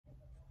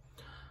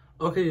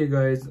Okay, you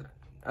guys,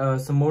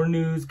 some more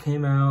news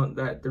came out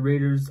that the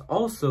Raiders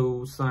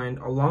also signed,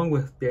 along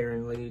with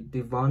Darren Lee,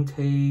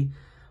 Vante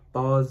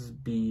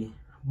Bausby.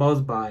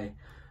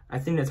 I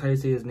think that's how you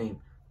say his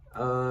name.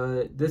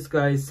 This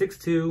guy is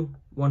 6'2",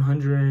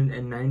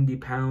 190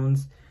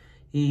 pounds.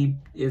 He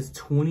is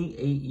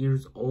 28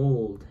 years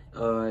old.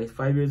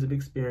 5 years of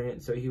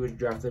experience. So he was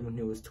drafted when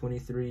he was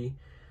 23.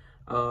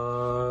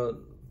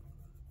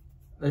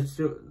 Let's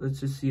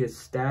just see his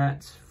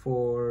stats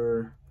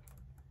for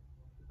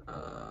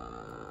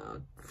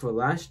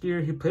last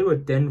year. He played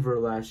with Denver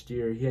last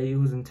year. He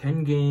was in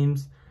 10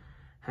 games,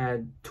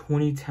 had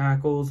 20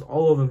 tackles,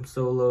 all of them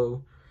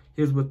solo.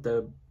 He was with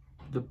the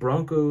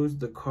Broncos,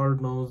 the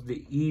Cardinals,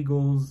 the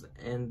Eagles,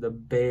 and the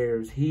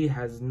Bears. He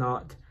has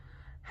not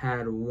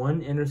had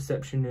one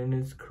interception in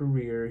his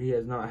career. He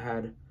has not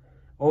had,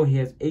 he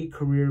has 8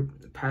 career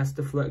pass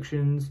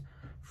deflections,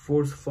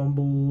 forced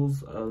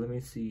fumbles. Let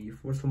me see,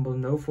 forced fumbles,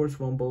 no forced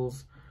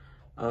fumbles.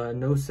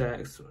 No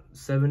sacks,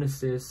 7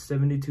 assists,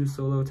 72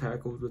 solo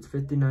tackles with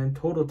 59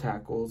 total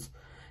tackles.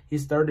 He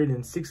started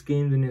in 6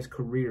 games in his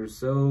career.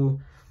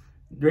 So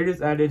the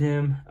Raiders added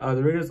him.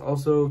 The Raiders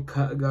also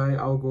cut a guy.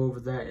 I'll go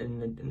over that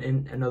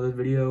in another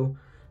video.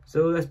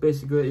 So that's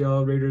basically it,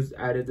 y'all. Raiders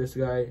added this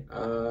guy.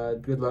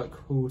 Good luck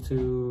if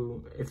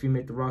you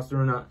make the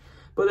roster or not.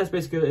 But that's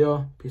basically it,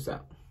 y'all. Peace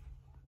out.